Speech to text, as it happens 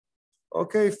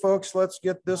Okay, folks, let's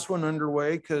get this one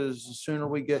underway because the sooner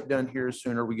we get done here, the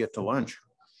sooner we get to lunch.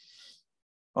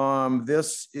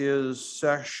 This is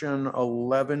section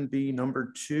 11B,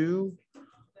 number 2,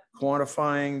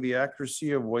 quantifying the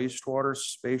accuracy of wastewater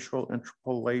spatial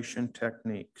interpolation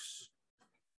techniques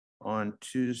on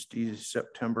Tuesday,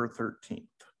 September 13th.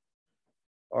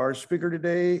 Our speaker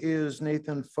today is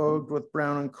Nathan Fogt with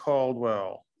Brown and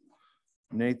Caldwell.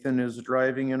 Nathan is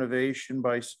driving innovation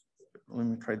by, let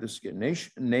me try this again.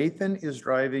 Nathan is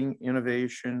driving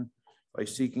innovation by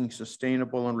seeking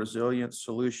sustainable and resilient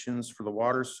solutions for the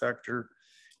water sector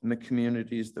and the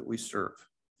communities that we serve.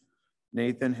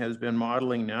 Nathan has been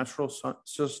modeling natural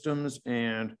systems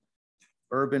and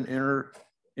urban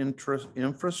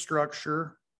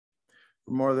infrastructure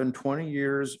for more than 20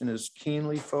 years and is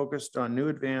keenly focused on new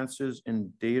advances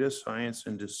in data science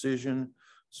and decision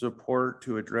support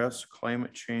to address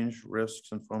climate change risks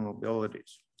and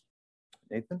vulnerabilities.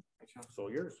 Nathan, it's all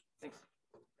yours. Thanks.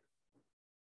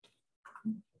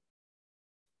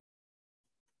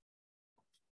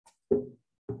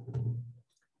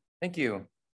 Thank you.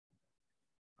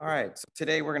 All right, so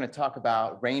today we're going to talk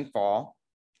about rainfall.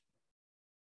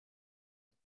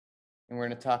 And we're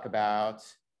going to talk about,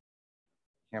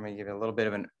 here I'm going to give a little bit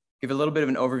of an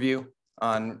overview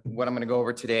on what I'm going to go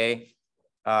over today.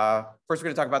 First, we're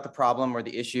going to talk about the problem or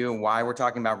the issue, why we're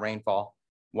talking about rainfall,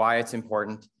 why it's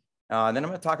important. Then I'm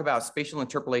going to talk about spatial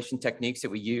interpolation techniques that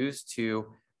we use to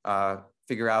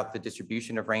figure out the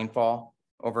distribution of rainfall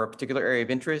over a particular area of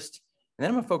interest. And then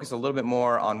I'm going to focus a little bit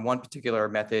more on one particular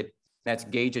method, that's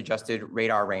gauge adjusted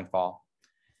radar rainfall.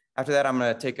 After that, I'm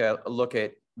going to take a look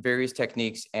at various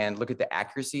techniques and look at the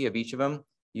accuracy of each of them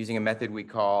using a method we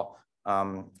call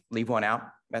leave one out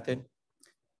method.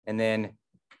 And then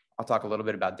I'll talk a little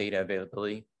bit about data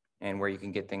availability and where you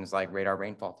can get things like radar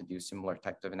rainfall to do similar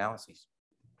types of analyses.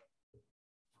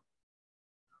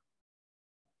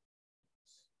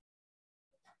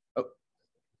 Oh,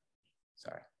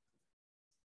 sorry.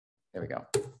 There we go.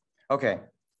 Okay,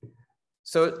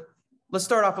 so let's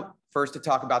start off first to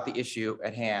talk about the issue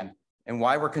at hand and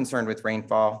why we're concerned with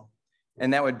rainfall.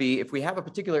 And that would be if we have a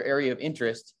particular area of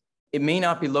interest, it may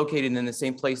not be located in the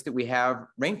same place that we have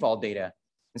rainfall data.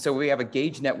 And so we have a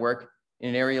gauge network in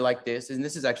an area like this, and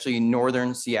this is actually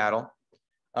northern Seattle.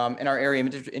 And our area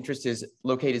of interest is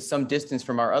located some distance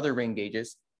from our other rain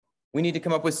gauges. We need to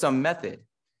come up with some method.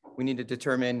 We need to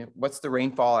determine what's the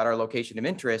rainfall at our location of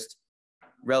interest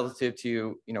relative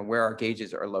to where our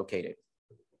gauges are located.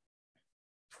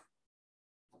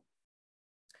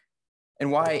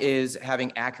 And why is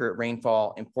having accurate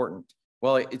rainfall important?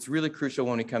 Well, it's really crucial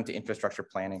when we come to infrastructure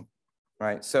planning,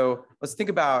 right? So let's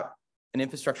think about an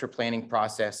infrastructure planning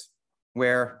process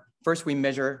where first we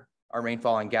measure our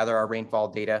rainfall and gather our rainfall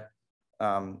data,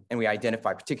 and we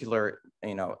identify particular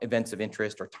events of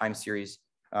interest or time series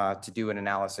to do an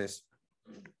analysis.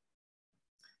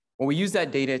 Well, we use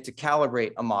that data to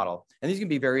calibrate a model. And these can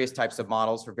be various types of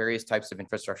models for various types of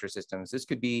infrastructure systems. This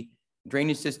could be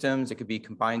drainage systems. It could be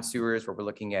combined sewers where we're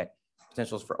looking at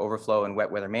potentials for overflow and wet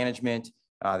weather management.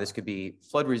 This could be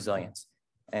flood resilience.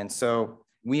 And so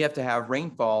we have to have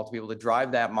rainfall to be able to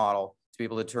drive that model to be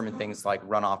able to determine things like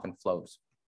runoff and flows.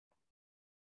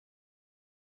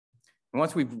 And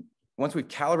once we've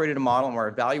calibrated a model and we're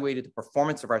evaluated the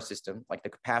performance of our system, like the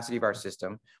capacity of our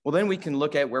system, well, then we can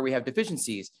look at where we have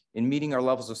deficiencies in meeting our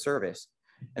levels of service.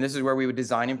 And this is where we would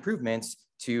design improvements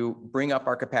to bring up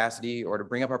our capacity or to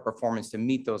bring up our performance to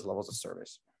meet those levels of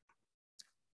service.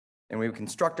 And we would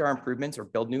construct our improvements or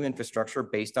build new infrastructure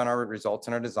based on our results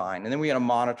and our design. And then we got to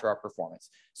monitor our performance.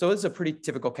 So this is a pretty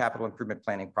typical capital improvement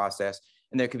planning process,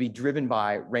 and that could be driven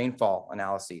by rainfall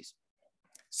analyses.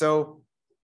 So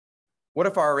what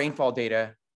if our rainfall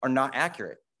data are not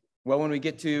accurate? Well, when we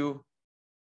get to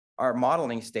our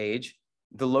modeling stage,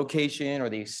 the location or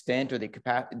the extent or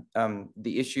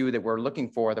the issue that we're looking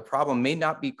for, the problem may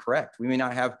not be correct. We may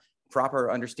not have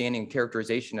proper understanding and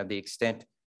characterization of the extent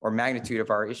or magnitude of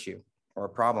our issue or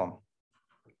problem.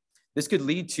 This could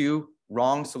lead to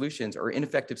wrong solutions or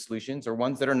ineffective solutions or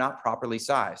ones that are not properly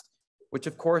sized, which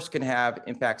of course can have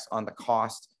impacts on the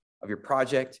cost of your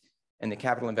project, and the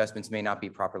capital investments may not be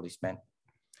properly spent.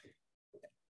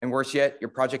 And worse yet,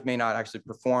 your project may not actually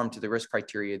perform to the risk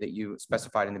criteria that you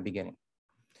specified in the beginning.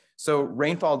 So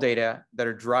rainfall data that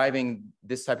are driving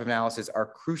this type of analysis are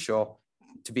crucial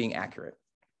to being accurate.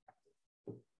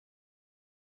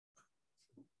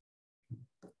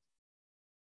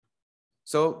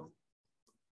 So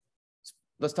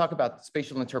let's talk about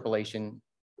spatial interpolation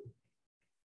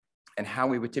and how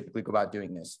we would typically go about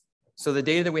doing this. So the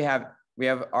data that we have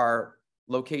our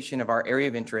location of our area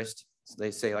of interest. So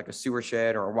they say like a sewer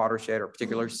shed or a watershed or a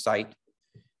particular site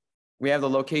We have the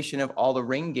location of all the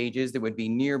rain gauges that would be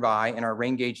nearby in our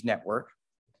rain gauge network.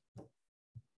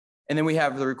 And then we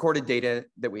have the recorded data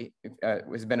that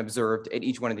has been observed at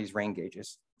each one of these rain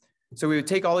gauges. So we would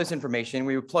take all this information,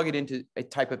 we would plug it into a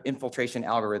type of infiltration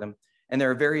algorithm. And there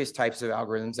are various types of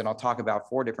algorithms, and I'll talk about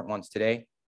 4 different ones today.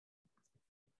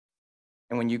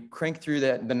 And when you crank through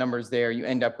the numbers there, you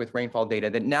end up with rainfall data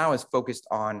that now is focused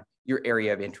on your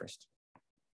area of interest.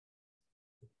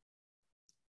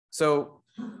 So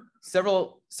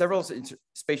several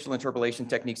spatial interpolation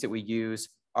techniques that we use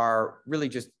are really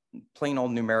just plain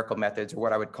old numerical methods, or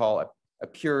what I would call a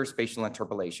pure spatial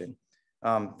interpolation.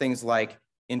 Things like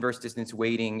inverse distance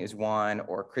weighting is one,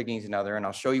 or kriging is another, and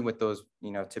I'll show you what those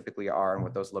typically are and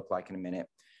what those look like in a minute.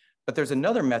 But there's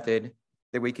another method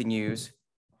that we can use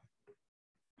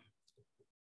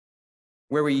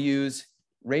where we use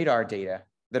radar data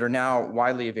that are now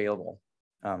widely available.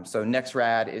 So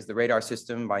NexRad is the radar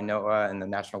system by NOAA and the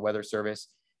National Weather Service,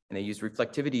 and they use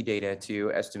reflectivity data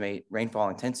to estimate rainfall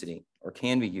intensity, or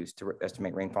can be used to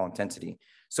estimate rainfall intensity.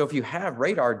 So if you have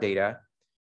radar data,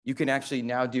 you can actually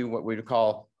now do what we would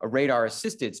call a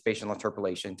radar-assisted spatial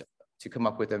interpolation to come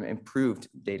up with an improved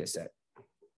data set.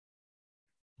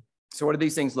 So what do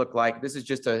these things look like? This is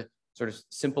just a sort of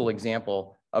simple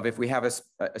example of if we have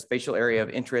a spatial area of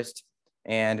interest,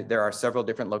 and there are several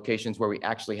different locations where we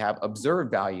actually have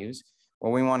observed values,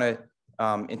 or we want to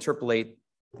interpolate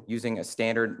using a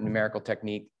standard numerical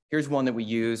technique. Here's one that we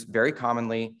use very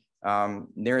commonly,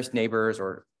 nearest neighbors,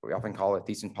 or we often call it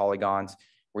Thiessen polygons,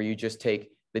 where you just take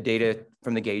the data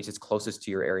from the gauge that's closest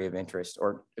to your area of interest,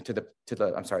 or to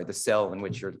the cell in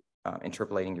which you're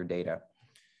interpolating your data.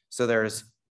 So there's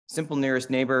simple nearest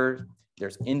neighbor,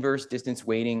 there's inverse distance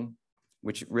weighting,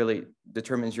 which really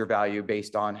determines your value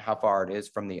based on how far it is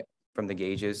from the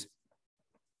gauges.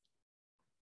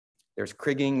 There's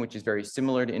kriging, which is very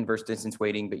similar to inverse distance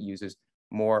weighting, but uses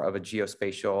more of a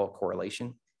geospatial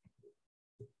correlation.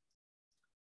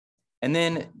 And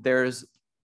then there's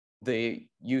the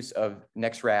use of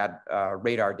NexRad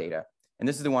radar data. And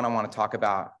this is the one I want to talk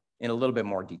about in a little bit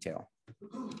more detail.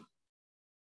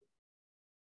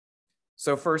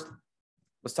 So first,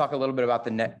 let's talk a little bit about the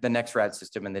NexRad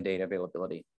system and the data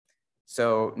availability.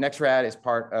 So NexRad is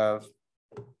part of,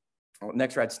 well,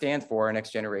 NexRad stands for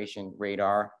Next Generation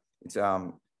Radar. It's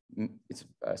a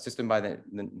system by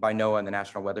NOAA and the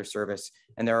National Weather Service.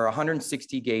 And there are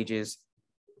 160 gauges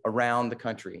around the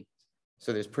country.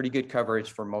 So there's pretty good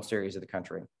coverage for most areas of the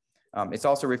country. It's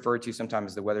also referred to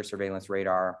sometimes as the Weather Surveillance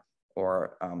Radar,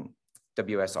 or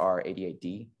WSR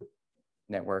 88D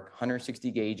network,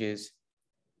 160 gauges.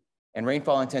 And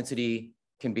rainfall intensity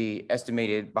can be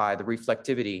estimated by the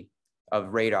reflectivity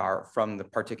of radar from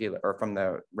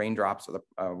the raindrops or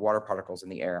the water particles in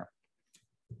the air.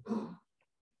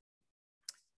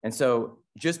 And so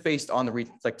just based on the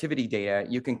reflectivity data,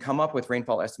 you can come up with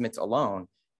rainfall estimates alone,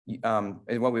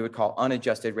 what we would call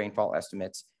unadjusted rainfall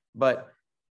estimates. But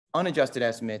unadjusted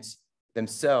estimates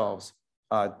themselves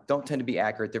don't tend to be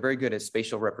accurate. They're very good at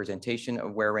spatial representation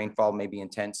of where rainfall may be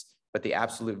intense, but the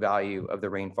absolute value of the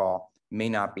rainfall may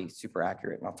not be super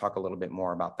accurate. And I'll talk a little bit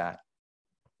more about that.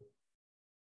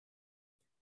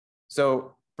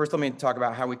 So first, let me talk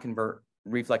about how we convert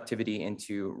reflectivity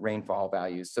into rainfall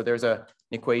values. So there's an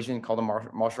equation called the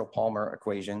Marshall-Palmer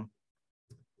equation.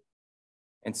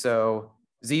 And so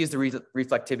Z is the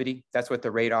reflectivity. That's what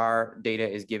the radar data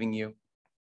is giving you.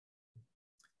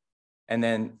 And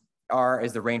then R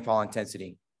is the rainfall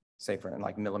intensity, say for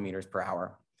like millimeters per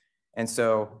hour. And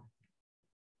so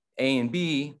A and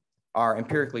B are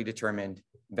empirically determined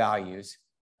values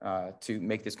to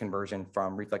make this conversion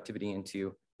from reflectivity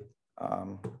into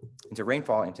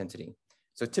rainfall intensity.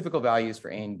 So typical values for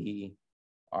A and B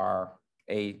are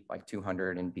A like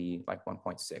 200 and B like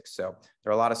 1.6. So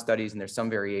there are a lot of studies and there's some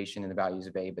variation in the values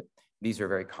of A, but these are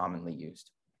very commonly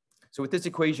used. So with this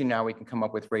equation now, we can come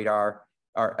up with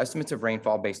our estimates of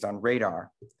rainfall based on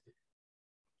radar.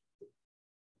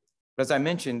 But as I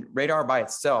mentioned, radar by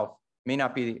itself may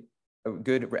not be a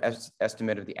good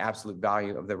estimate of the absolute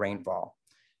value of the rainfall.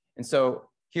 And so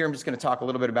here I'm just going to talk a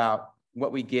little bit about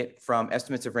what we get from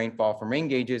estimates of rainfall from rain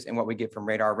gauges and what we get from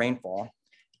radar rainfall,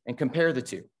 and compare the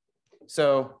two.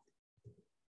 So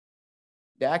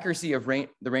the accuracy of the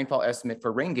rainfall estimate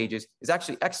for rain gauges is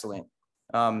actually excellent.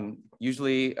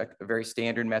 Usually a very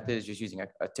standard method is just using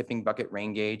a tipping bucket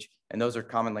rain gauge, and those are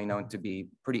commonly known to be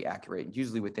pretty accurate,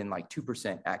 usually within like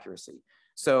 2% accuracy.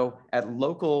 So at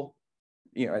local,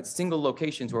 at single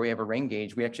locations where we have a rain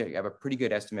gauge, we actually have a pretty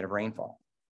good estimate of rainfall.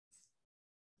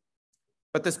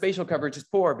 But the spatial coverage is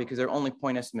poor because they're only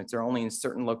point estimates. They're only in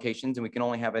certain locations, and we can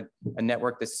only have a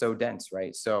network that's so dense,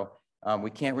 right? So we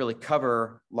can't really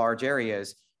cover large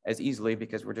areas as easily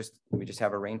because we just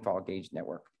have a rainfall gauge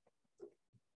network.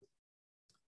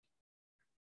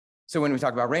 So when we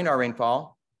talk about radar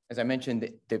rainfall, as I mentioned,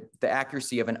 the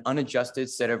accuracy of an unadjusted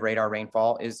set of radar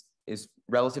rainfall is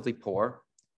relatively poor.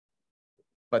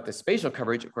 But the spatial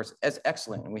coverage, of course, is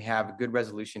excellent. And we have a good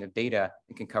resolution of data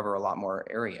and can cover a lot more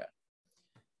area.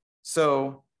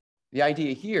 So the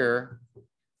idea here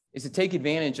is to take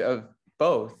advantage of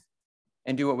both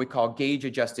and do what we call gauge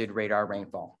adjusted radar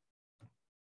rainfall.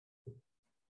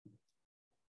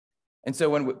 And so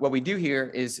what we do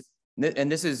here is, and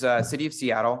this is City of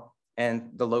Seattle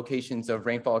and the locations of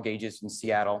rainfall gauges in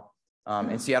Seattle.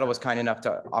 And Seattle was kind enough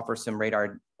to offer some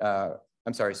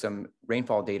some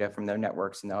rainfall data from their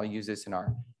networks, and I'll use this in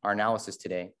our analysis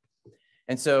today.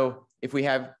 And so if we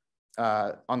have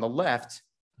on the left,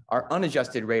 our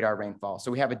unadjusted radar rainfall.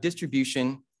 So we have a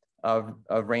distribution of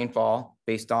rainfall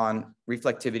based on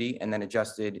reflectivity and then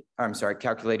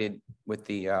calculated with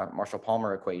the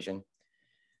Marshall-Palmer equation.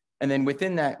 And then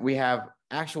within that, we have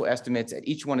actual estimates at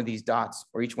each one of these dots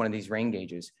or each one of these rain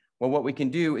gauges. Well, what we can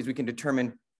do is we can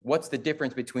determine what's the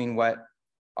difference between what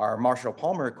our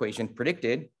Marshall-Palmer equation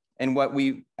predicted and what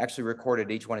we actually recorded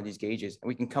at each one of these gauges. And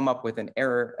we can come up with an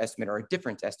error estimate or a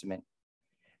difference estimate.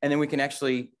 And then we can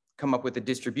actually come up with a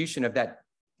distribution of that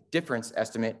difference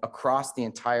estimate across the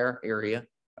entire area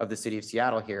of the City of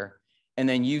Seattle here, and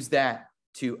then use that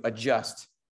to adjust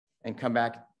and come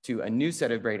back to a new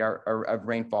set of radar or of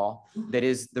rainfall that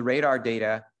is the radar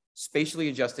data spatially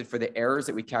adjusted for the errors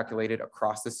that we calculated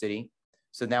across the city.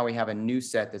 So now we have a new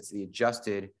set that's the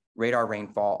adjusted radar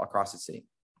rainfall across the city.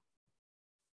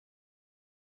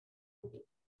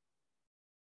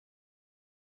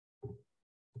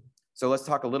 So let's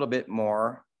talk a little bit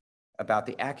more about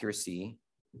the accuracy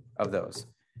of those.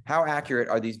 How accurate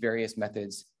are these various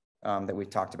methods that we've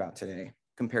talked about today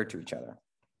compared to each other?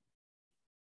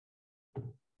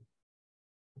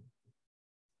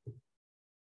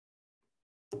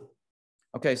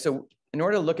 Okay, so in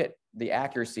order to look at the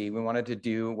accuracy, we wanted to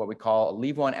do what we call a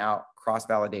leave one out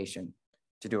cross-validation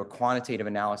to do a quantitative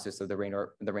analysis of the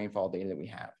rainfall data that we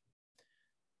have.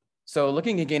 So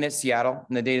looking again at Seattle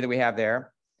and the data that we have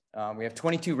there, we have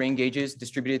 22 rain gauges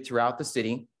distributed throughout the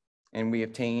city, and we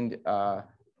obtained the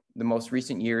most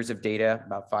recent years of data,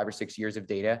 about 5 or 6 years of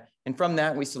data. And from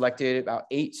that, we selected about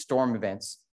 8 storm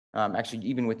events, actually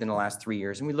even within the last 3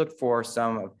 years. And we looked for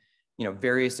some of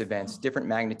various events, different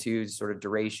magnitudes, sort of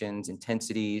durations,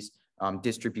 intensities,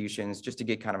 distributions, just to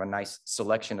get kind of a nice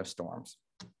selection of storms.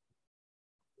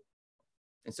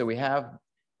 And so we have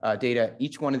data,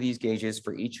 each one of these gauges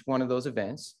for each one of those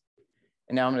events.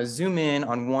 And now I'm going to zoom in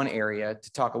on one area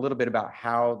to talk a little bit about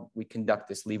how we conduct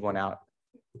this leave one out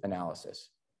analysis.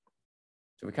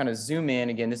 So we kind of zoom in.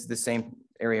 Again, this is the same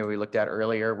area we looked at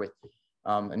earlier with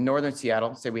in northern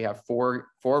Seattle. Say we have four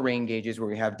rain gauges where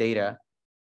we have data.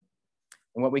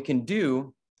 And what we can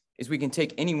do is we can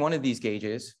take any one of these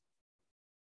gauges.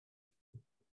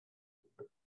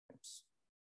 Oops.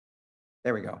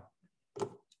 There we go.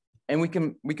 And we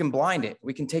can blind it.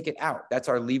 We can take it out. That's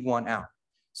our leave one out.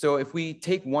 So if we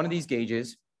take one of these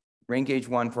gauges, rain gauge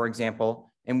 1, for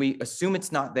example, and we assume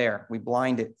it's not there, we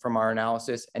blind it from our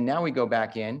analysis, and now we go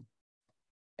back in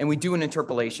and we do an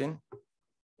interpolation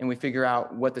and we figure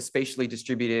out what the spatially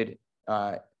distributed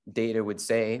data would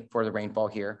say for the rainfall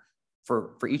here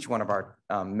for each one of our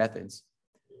methods.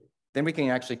 Then we can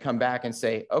actually come back and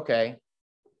say, okay,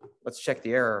 let's check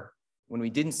the error. When we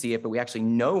didn't see it, but we actually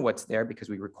know what's there because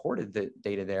we recorded the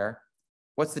data there.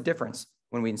 What's the difference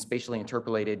when we spatially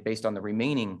interpolated based on the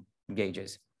remaining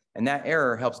gauges? And that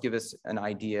error helps give us an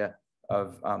idea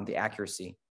of the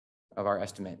accuracy of our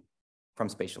estimate from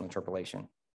spatial interpolation.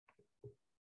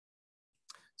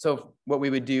 So what we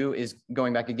would do is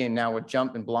going back again, now we'll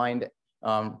jump and blind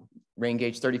rain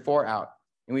gauge 34 out.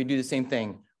 And we do the same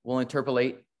thing. We'll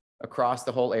interpolate across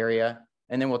the whole area,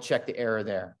 and then we'll check the error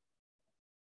there.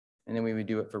 And then we would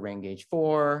do it for rain gauge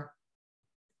 4,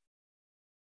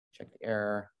 check the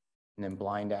error, and then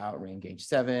blind out rain gauge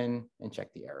 7 and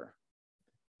check the error.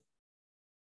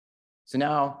 So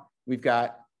now we've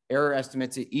got error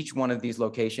estimates at each one of these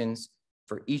locations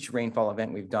for each rainfall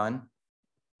event we've done.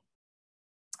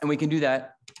 And we can do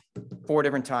that 4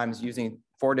 different times using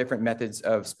 4 different methods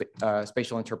of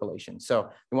spatial interpolation. So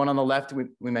the one on the left,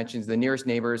 we mentioned the nearest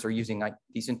neighbors are using like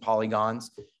decent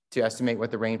polygons to estimate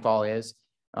what the rainfall is.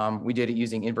 We did it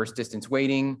using inverse distance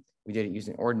weighting. We did it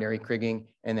using ordinary kriging,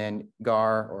 and then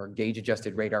GAR or gauge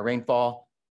adjusted radar rainfall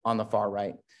on the far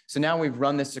right. So now we've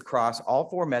run this across all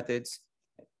 4 methods,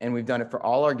 and we've done it for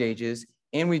all our gauges,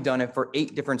 and we've done it for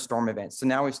 8 different storm events. So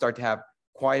now we start to have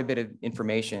quite a bit of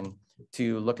information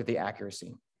to look at the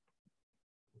accuracy.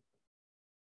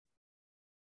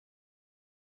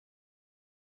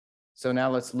 So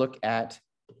now let's look at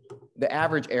the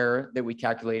average error that we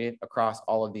calculated across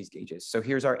all of these gauges. So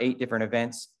here's our 8 different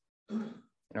events and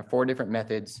our 4 different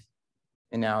methods.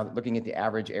 And now looking at the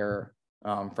average error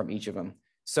from each of them.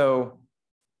 So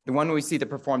the one we see that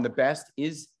performed the best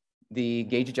is the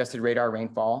gauge adjusted radar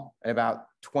rainfall at about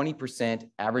 20%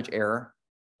 average error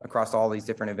across all these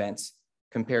different events,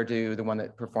 compared to the one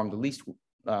that performed the least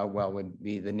well would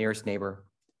be the nearest neighbor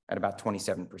at about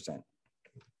 27%.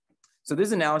 So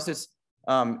this analysis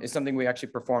is something we actually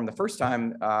performed the first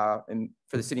time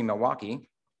for the city of Milwaukee.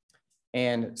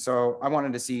 And so I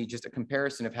wanted to see just a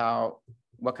comparison of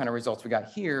what kind of results we got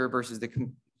here versus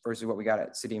what we got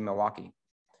at city of Milwaukee.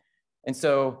 And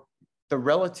so the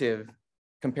relative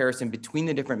comparison between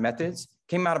the different methods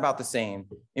came out about the same.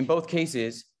 In both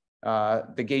cases,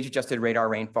 the gauge adjusted radar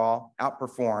rainfall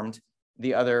outperformed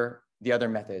the other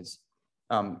methods.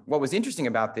 What was interesting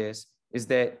about this is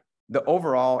that the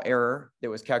overall error that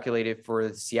was calculated for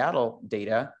the Seattle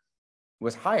data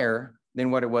was higher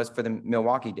than what it was for the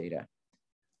Milwaukee data.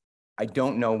 I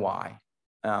don't know why.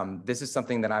 This is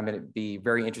something that I'm going to be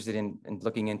very interested in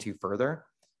looking into further.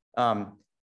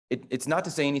 It's not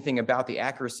to say anything about the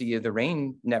accuracy of the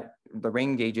rain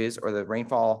gauges or the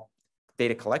rainfall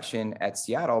data collection at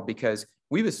Seattle, because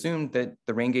we've assumed that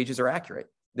the rain gauges are accurate.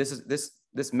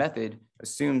 This method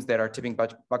assumes that our tipping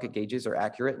bucket gauges are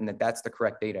accurate and that that's the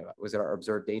correct data, was our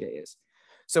observed data is.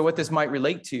 So what this might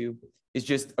relate to is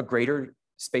just a greater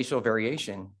spatial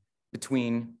variation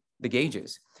between the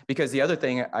gauges. Because the other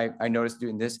thing I noticed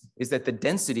doing this is that the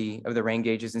density of the rain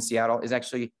gauges in Seattle is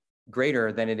actually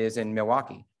greater than it is in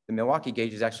Milwaukee. The Milwaukee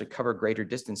gauges actually cover greater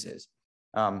distances.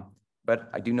 But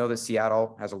I do know that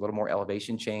Seattle has a little more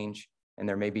elevation change, and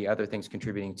there may be other things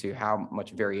contributing to how much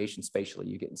variation spatially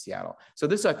you get in Seattle. So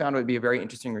this I found would be a very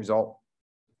interesting result.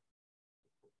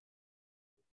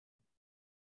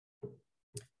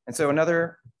 And so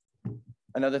another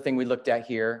thing we looked at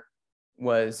here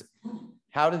was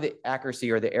how did the accuracy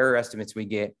or the error estimates we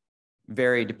get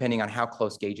vary depending on how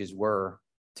close gauges were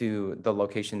to the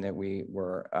location that we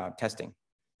were testing.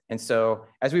 And so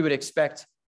as we would expect,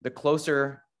 the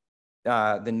closer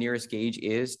the nearest gauge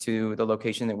is to the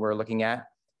location that we're looking at,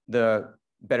 the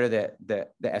better the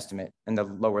estimate and the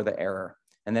lower the error.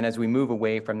 And then as we move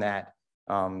away from that,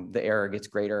 the error gets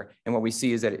greater. And what we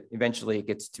see is that eventually it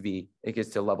gets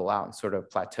to level out and sort of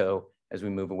plateau as we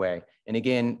move away. And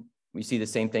again, we see the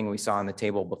same thing we saw on the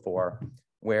table before,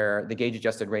 where the gauge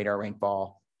adjusted radar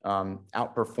rainfall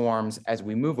outperforms as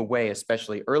we move away,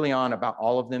 especially early on. About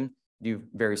all of them do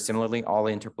very similarly, all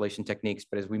the interpolation techniques,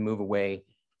 but as we move away,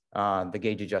 the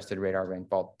gauge adjusted radar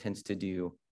rainfall tends to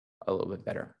do a little bit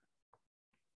better.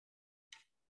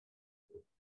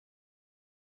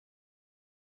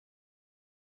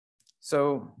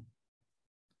 So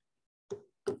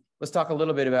let's talk a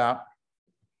little bit about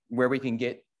where we can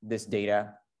get this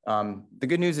data. The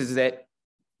good news is that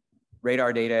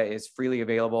radar data is freely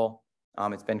available.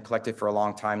 It's been collected for a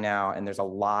long time now, and there's a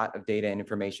lot of data and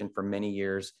information for many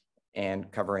years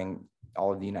and covering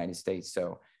all of the United States.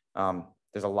 So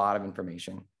there's a lot of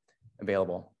information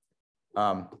available.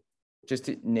 Just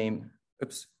to name,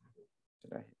 oops,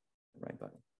 did I hit the right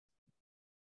button?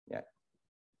 Yeah,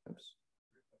 oops.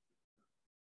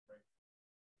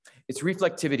 It's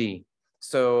reflectivity.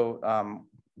 So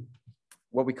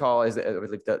what we call is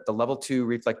the level 2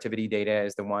 reflectivity data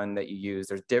is the one that you use.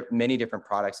 There's many different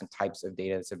products and types of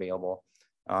data that's available.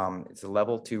 It's the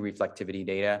level 2 reflectivity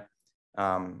data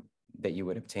that you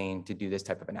would obtain to do this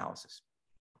type of analysis.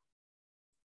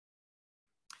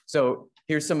 So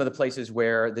here's some of the places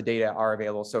where the data are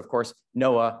available. So of course,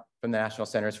 NOAA from the National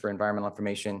Centers for Environmental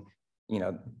Information,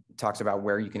 talks about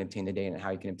where you can obtain the data and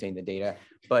how you can obtain the data.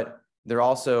 But there are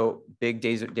also big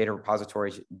data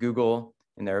repositories. Google,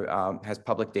 and there has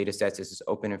public data sets. This is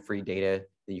open and free data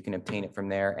that you can obtain it from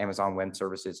there. Amazon Web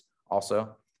Services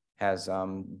also has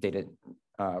data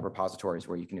repositories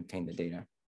where you can obtain the data.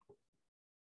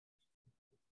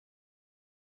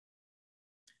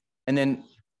 And then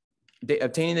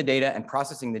obtaining the data and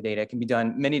processing the data can be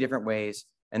done many different ways.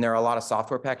 And there are a lot of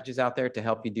software packages out there to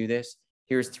help you do this.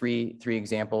 Here's three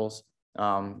examples.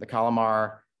 The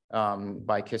Calamar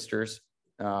by Kisters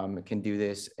can do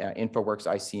this. InfoWorks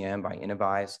ICM by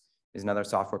Innovize is another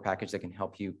software package that can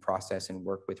help you process and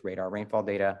work with radar rainfall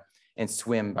data. And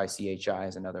SWIM by CHI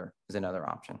is another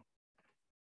option.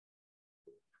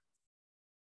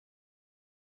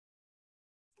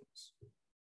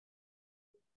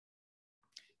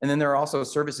 And then there are also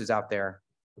services out there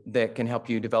that can help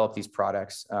you develop these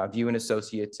products. View and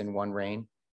Associates and OneRain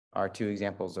are two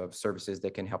examples of services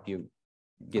that can help you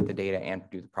get the data and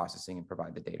do the processing and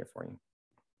provide the data for you.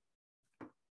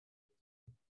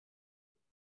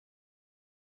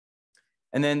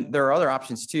 And then there are other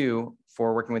options too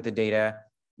for working with the data.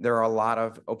 There are a lot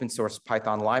of open source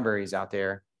Python libraries out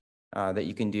there that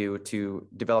you can do to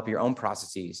develop your own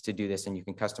processes to do this, and you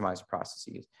can customize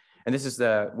processes. And this is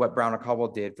what Brown and Caldwell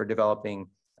did for developing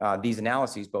these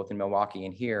analyses, both in Milwaukee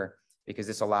and here, because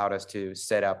this allowed us to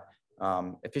set up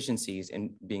efficiencies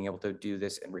in being able to do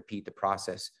this and repeat the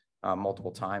process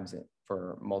multiple times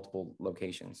for multiple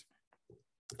locations.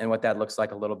 And what that looks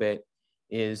like a little bit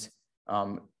is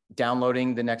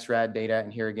downloading the NextRad data.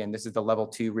 And here again, this is the level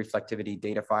 2 reflectivity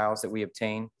data files that we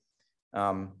obtain.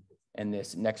 And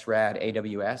this NextRad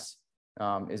AWS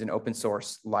is an open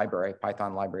source library,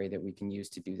 Python library that we can use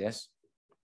to do this.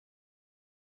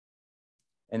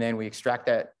 And then we extract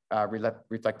that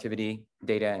reflectivity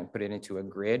data and put it into a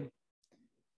grid.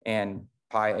 And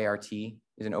PyART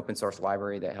is an open source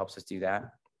library that helps us do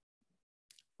that.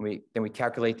 Then we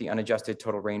calculate the unadjusted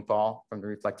total rainfall from the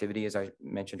reflectivity, as I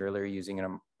mentioned earlier, using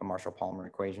a Marshall-Palmer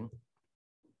equation.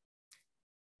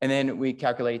 And then we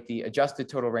calculate the adjusted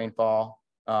total rainfall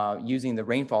using the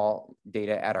rainfall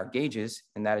data at our gauges,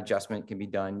 and that adjustment can be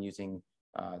done using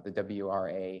the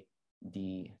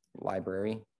WRAD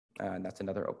library. That's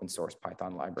another open source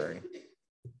Python library.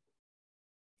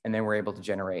 And then we're able to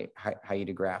generate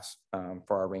HIADA graphs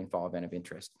for our rainfall event of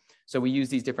interest. So we use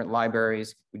these different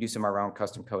libraries. We do some of our own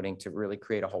custom coding to really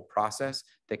create a whole process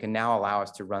that can now allow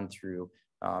us to run through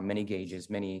many gauges,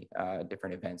 many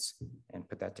different events, and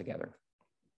put that together.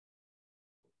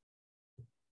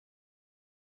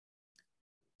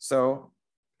 So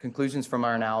conclusions from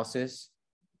our analysis.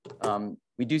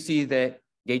 We do see that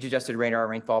gauge-adjusted radar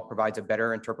rainfall provides a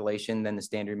better interpolation than the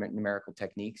standard numerical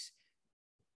techniques.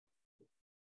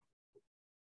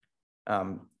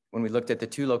 When we looked at the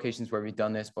two locations where we've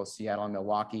done this, both Seattle and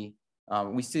Milwaukee,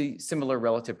 we see similar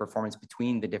relative performance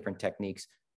between the different techniques.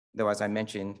 Though, as I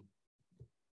mentioned,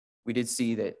 we did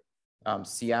see that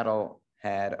Seattle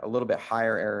had a little bit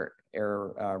higher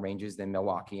error ranges than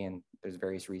Milwaukee, and there's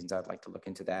various reasons I'd like to look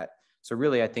into that. So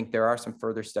really, I think there are some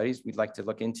further studies we'd like to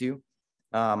look into,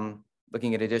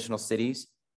 looking at additional cities,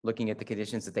 looking at the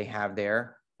conditions that they have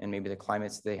there, and maybe the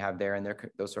climates they have there and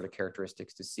those sort of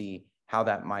characteristics to see how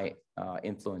that might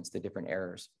influence the different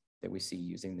errors that we see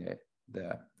using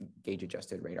the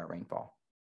gauge-adjusted radar rainfall.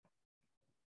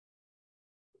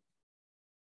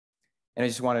 And I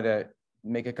just wanted to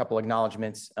make a couple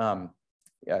acknowledgements.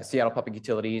 Seattle Public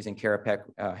Utilities and Carapec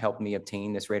helped me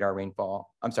obtain this radar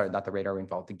rainfall. I'm sorry, not the radar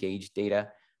rainfall, the gauge data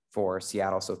for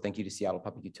Seattle. So thank you to Seattle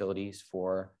Public Utilities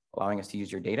for allowing us to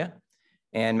use your data.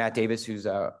 And Matt Davis, who's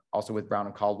also with Brown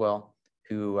and Caldwell,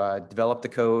 who developed the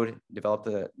code, developed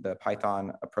the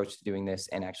Python approach to doing this,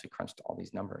 and actually crunched all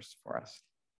these numbers for us.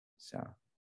 So,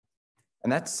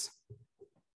 and that's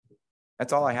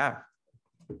all I have.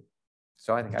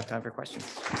 So I think I have time for questions.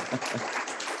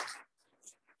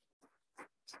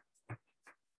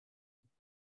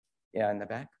 Yeah, in the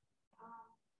back.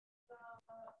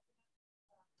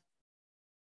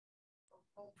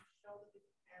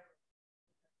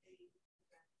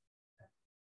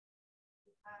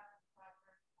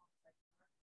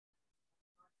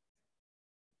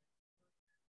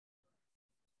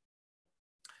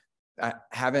 I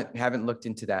haven't looked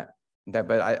into that,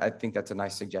 but I think that's a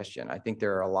nice suggestion. I think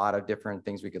there are a lot of different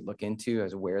things we could look into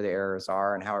as where the errors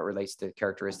are and how it relates to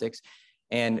characteristics.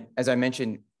 And as I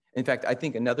mentioned, in fact, I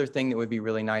think another thing that would be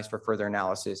really nice for further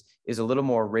analysis is a little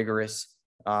more rigorous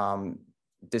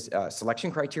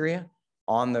selection criteria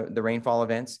on the rainfall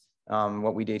events.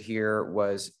 What we did here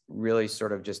was really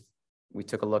sort of just, we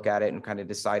took a look at it and kind of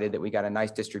decided that we got a nice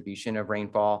distribution of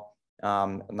rainfall,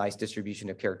 a nice distribution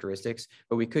of characteristics,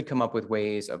 but we could come up with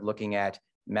ways of looking at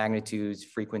magnitudes,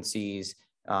 frequencies,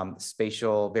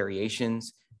 spatial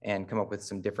variations, and come up with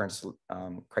some different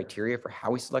criteria for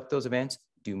how we select those events,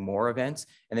 do more events,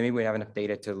 and then maybe we have enough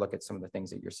data to look at some of the things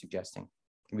that you're suggesting.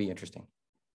 It'd be interesting.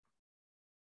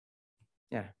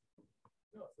 Yeah.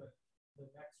 No, the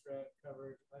NextRad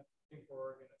coverage, I think for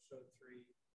Oregon it showed 3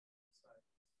 sites.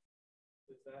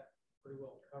 Does that pretty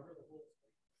well cover the whole state?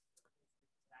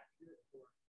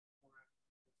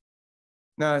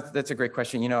 No, that's a great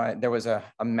question. You know, there was a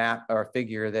map or a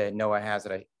figure that NOAA has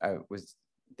that I was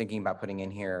thinking about putting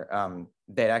in here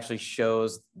that actually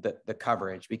shows the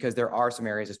coverage, because there are some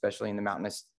areas, especially in the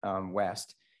mountainous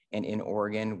west and in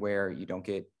Oregon, where you don't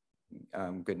get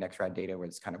good NextRad data, where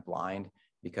it's kind of blind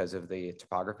because of the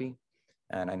topography.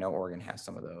 And I know Oregon has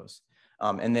some of those.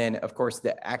 And then, of course,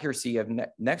 the accuracy of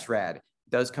NextRad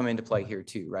does come into play here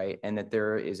too, right? And that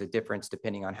there is a difference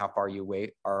depending on how far you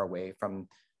are away from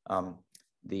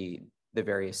the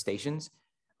various stations.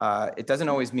 It doesn't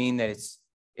always mean that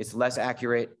it's less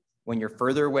accurate when you're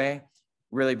further away,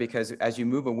 really, because as you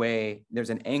move away, there's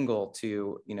an angle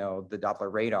to, you know, the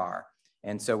Doppler radar.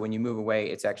 And so when you move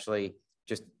away, it's actually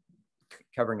just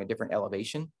covering a different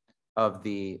elevation of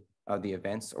the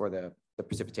events or the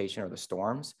precipitation or the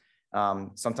storms.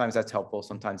 Sometimes that's helpful,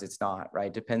 sometimes it's not, right?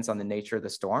 It depends on the nature of the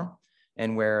storm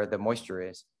and where the moisture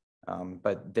is.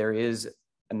 But there is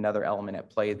another element at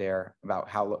play there about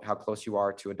how close you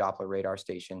are to a Doppler radar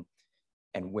station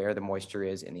and where the moisture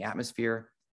is in the atmosphere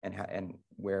and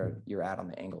where you're at on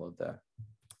the angle of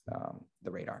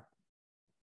the radar.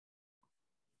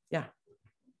 Yeah.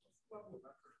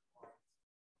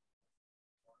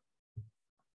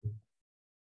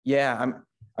 Yeah,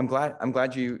 I'm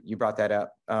glad you brought that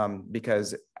up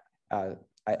because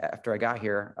after I got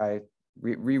here, I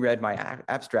reread my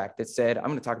abstract that said I'm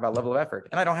going to talk about level of effort,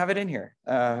 and I don't have it in here.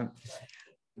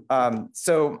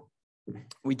 So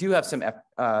we do have some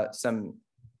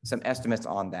estimates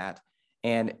on that,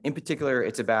 and in particular,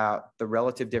 it's about the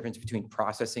relative difference between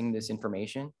processing this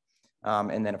information,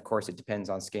 and then of course it depends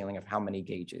on scaling of how many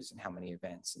gauges and how many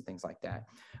events and things like that.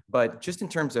 But just in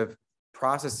terms of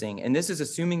processing, and this is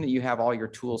assuming that you have all your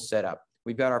tools set up.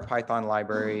 We've got our Python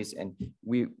libraries, and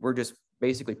we're just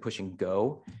basically pushing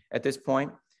go at this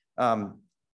point.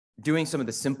 Doing some of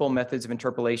the simple methods of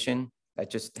interpolation, that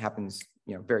just happens,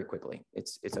 you know, very quickly.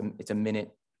 It's a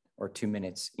minute or 2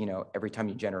 minutes, you know, every time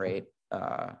you generate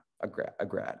a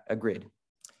grid.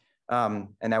 And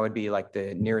that would be like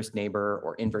the nearest neighbor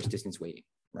or inverse distance weighting,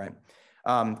 right?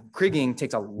 Kriging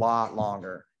takes a lot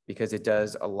longer because it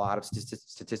does a lot of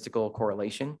statistical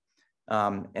correlation.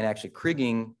 And actually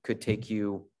Kriging could take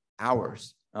you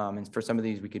hours. And for some of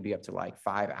these, we could be up to like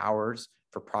 5 hours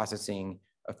for processing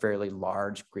a fairly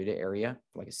large grid area,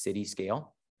 like a city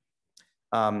scale.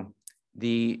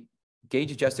 The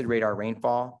gauge adjusted radar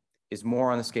rainfall is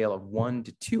more on the scale of 1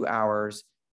 to 2 hours.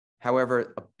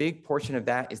 However, a big portion of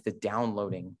that is the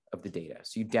downloading of the data.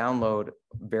 So you download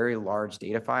very large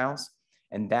data files,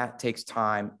 and that takes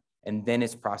time, and then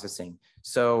it's processing.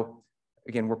 So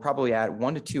again, we're probably at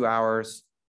 1 to 2 hours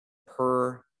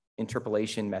per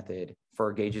interpolation method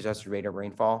for gauge adjusted radar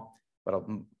rainfall, but a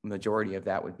majority of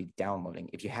that would be downloading.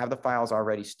 If you have the files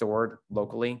already stored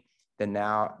locally, then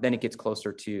it gets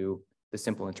closer to the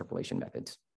simple interpolation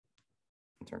methods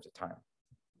in terms of time.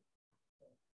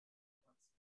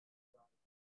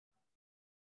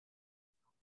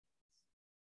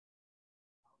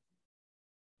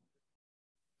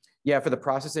 Yeah, for the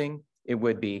processing, it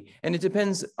would be. And it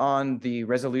depends on the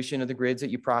resolution of the grids that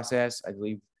you process. I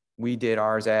believe we did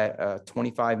ours at a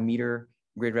 25 meter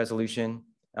grid resolution,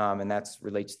 and that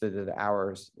relates to the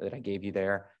hours that I gave you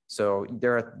there. So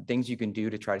there are things you can do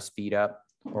to try to speed up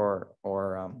or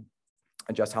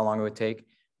adjust how long it would take.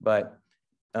 But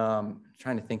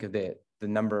trying to think of the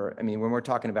number. I mean, when we're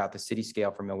talking about the city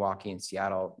scale for Milwaukee and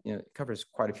Seattle, you know, it covers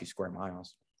quite a few square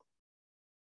miles.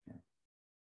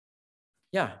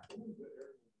 Yeah.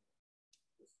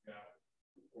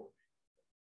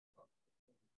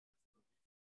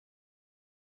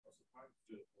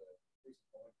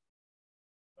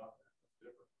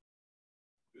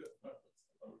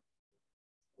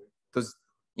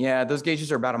 Those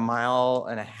gauges are about 1.5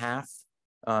 miles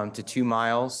to 2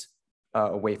 miles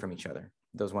away from each other.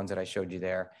 Those ones that I showed you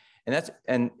there, and that's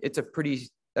pretty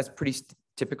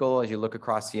typical as you look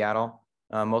across Seattle.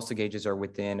 Most of the gauges are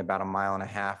within about 1.5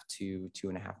 miles to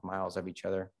 2.5 miles of each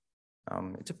other.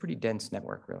 It's a pretty dense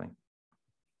network, really.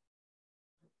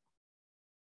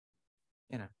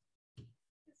 Yeah.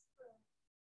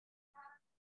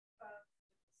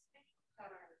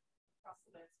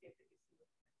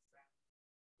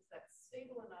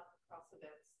 Stable enough across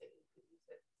events that you could use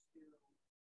it to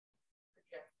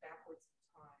project backwards in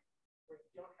time where you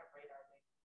don't have radar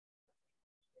data.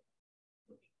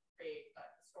 You create a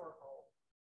historical,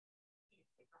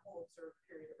 you take a whole observed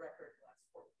period of record the last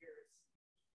 40 years.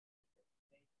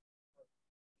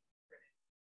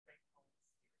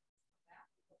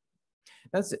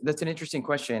 That's an interesting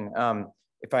question.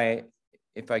 If I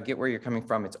get where you're coming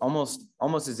from, it's almost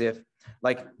as if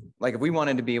like if we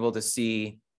wanted to be able to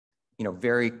see, you know,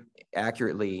 very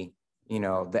accurately, you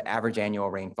know, the average annual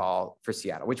rainfall for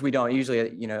Seattle, which we don't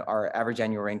usually, you know, our average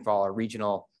annual rainfall, our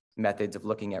regional methods of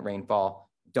looking at rainfall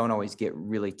don't always get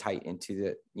really tight into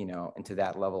the, you know, into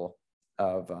that level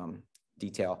of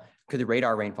detail. Could the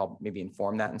radar rainfall maybe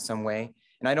inform that in some way?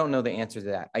 And I don't know the answer to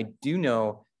that. I do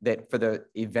know that for the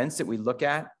events that we look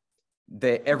at,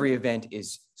 that every event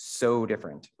is so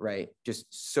different, right? Just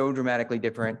so dramatically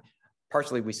different.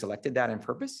 partially we selected that on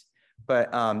purpose, but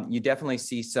you definitely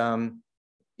see some,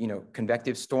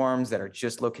 convective storms that are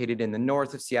just located in the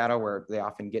north of Seattle, where they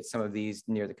often get some of these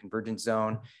near the convergence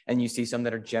zone. And you see some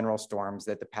that are general storms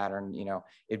that the pattern,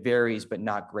 it varies, but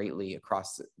not greatly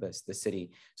across the city.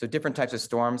 So different types of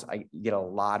storms, I get a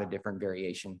lot of different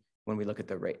variation when we look at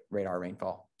the radar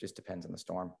rainfall. Just depends on the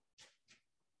storm.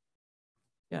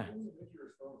 Yeah.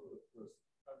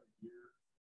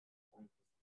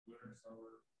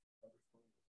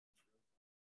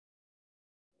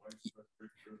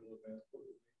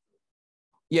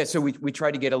 Yeah, so we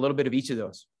tried to get a little bit of each of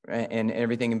those, right, and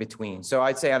everything in between. So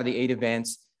I'd say out of the 8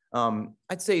 events,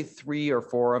 I'd say 3 or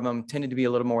 4 of them tended to be a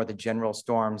little more the general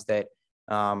storms that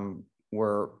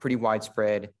were pretty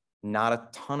widespread, not a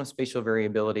ton of spatial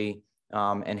variability,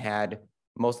 and had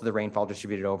most of the rainfall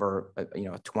distributed over a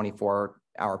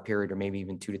 24-hour period or maybe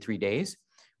even 2 to 3 days.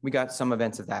 We got some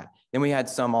events of that. Then we had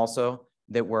some also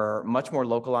that were much more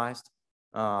localized,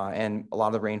 and a lot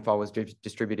of the rainfall was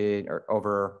distributed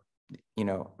over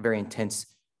very intense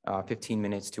 15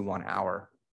 minutes to 1 hour,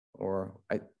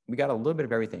 we got a little bit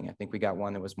of everything. I think we got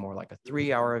one that was more like a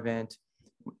 3-hour event.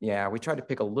 Yeah, we tried to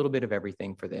pick a little bit of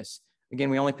everything for this. Again,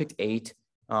 we only picked 8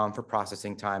 for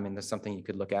processing time, and that's something you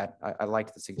could look at. I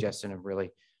like the suggestion of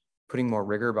really putting more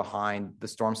rigor behind the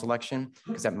storm selection,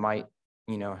 because that might,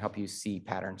 help you see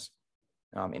patterns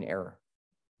in error.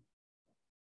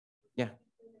 Yeah.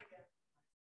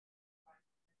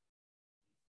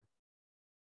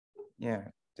 Yeah,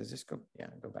 does this go? Yeah,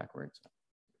 go backwards.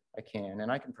 I can,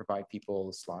 and I can provide people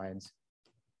the slides.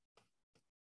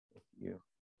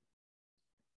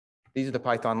 These are the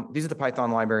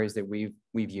Python libraries that we've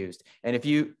used. And if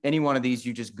any one of these,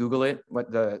 you just Google it,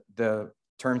 what the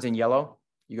terms in yellow,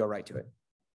 you go right to it.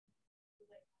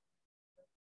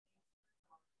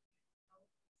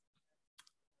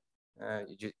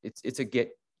 It's a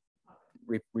Git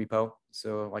repo,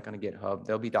 so like on a GitHub,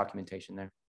 there'll be documentation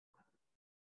there.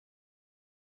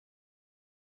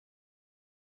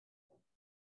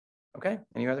 Okay,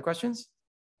 any other questions?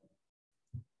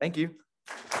 Thank you.